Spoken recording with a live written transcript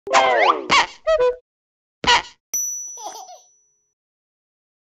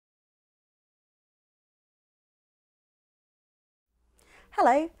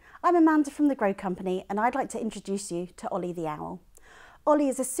Hello, I'm Amanda from the Gro Company and I'd like to introduce you to Ollie the owl. Ollie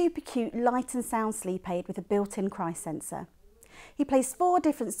is a super cute light and sound sleep aid with a built-in cry sensor. He plays 4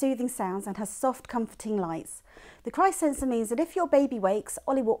 different soothing sounds and has soft comforting lights. The cry sensor means that if your baby wakes,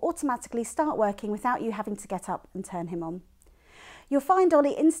 Ollie will automatically start working without you having to get up and turn him on. You'll find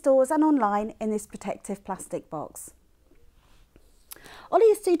Ollie in stores and online in this protective plastic box. Ollie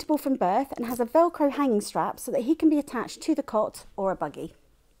is suitable from birth and has a Velcro hanging strap so that he can be attached to the cot or a buggy.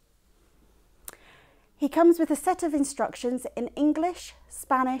 He comes with a set of instructions in English,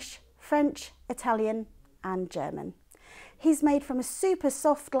 Spanish, French, Italian and German. He's made from a super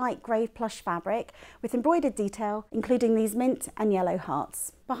soft light grey plush fabric with embroidered detail, including these mint and yellow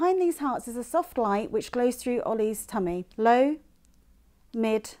hearts. Behind these hearts is a soft light which glows through Ollie's tummy, low,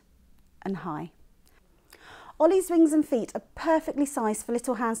 mid and high. Ollie's wings and feet are perfectly sized for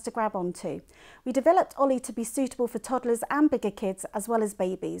little hands to grab onto. We developed Ollie to be suitable for toddlers and bigger kids as well as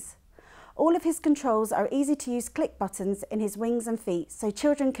babies. All of his controls are easy to use click buttons in his wings and feet so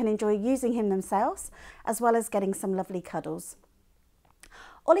children can enjoy using him themselves as well as getting some lovely cuddles.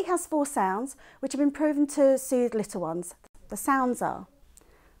 Ollie has 4 sounds which have been proven to soothe little ones. The sounds are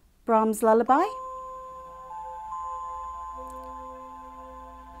Brahm's lullaby,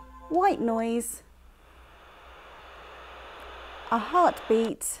 white noise, a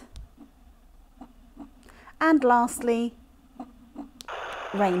heartbeat, and lastly,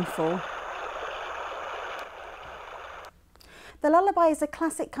 rainfall. The lullaby is a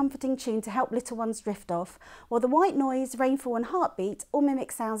classic comforting tune to help little ones drift off, while the white noise, rainfall and heartbeat all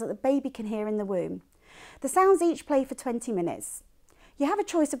mimic sounds that the baby can hear in the womb. The sounds each play for 20 minutes. You have a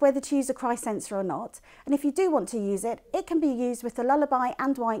choice of whether to use a cry sensor or not, and if you do want to use it, it can be used with the lullaby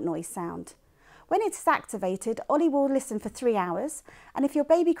and white noise sound. When it is activated, Ollie will listen for 3 hours, and if your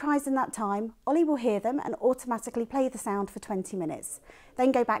baby cries in that time, Ollie will hear them and automatically play the sound for 20 minutes,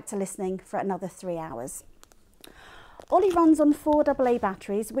 then go back to listening for another 3 hours. Ollie runs on 4 AA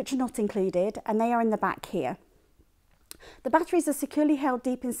batteries, which are not included, and they are in the back here. The batteries are securely held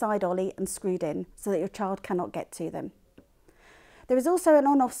deep inside Ollie and screwed in, so that your child cannot get to them. There is also an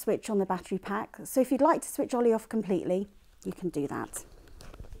on-off switch on the battery pack, so if you'd like to switch Ollie off completely, you can do that.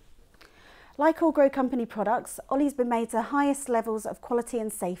 Like all Gro Company products, Ollie's been made to the highest levels of quality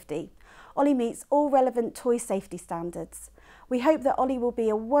and safety. Ollie meets all relevant toy safety standards. We hope that Ollie will be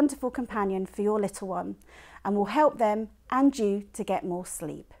a wonderful companion for your little one and will help them and you to get more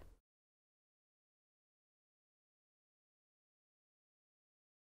sleep.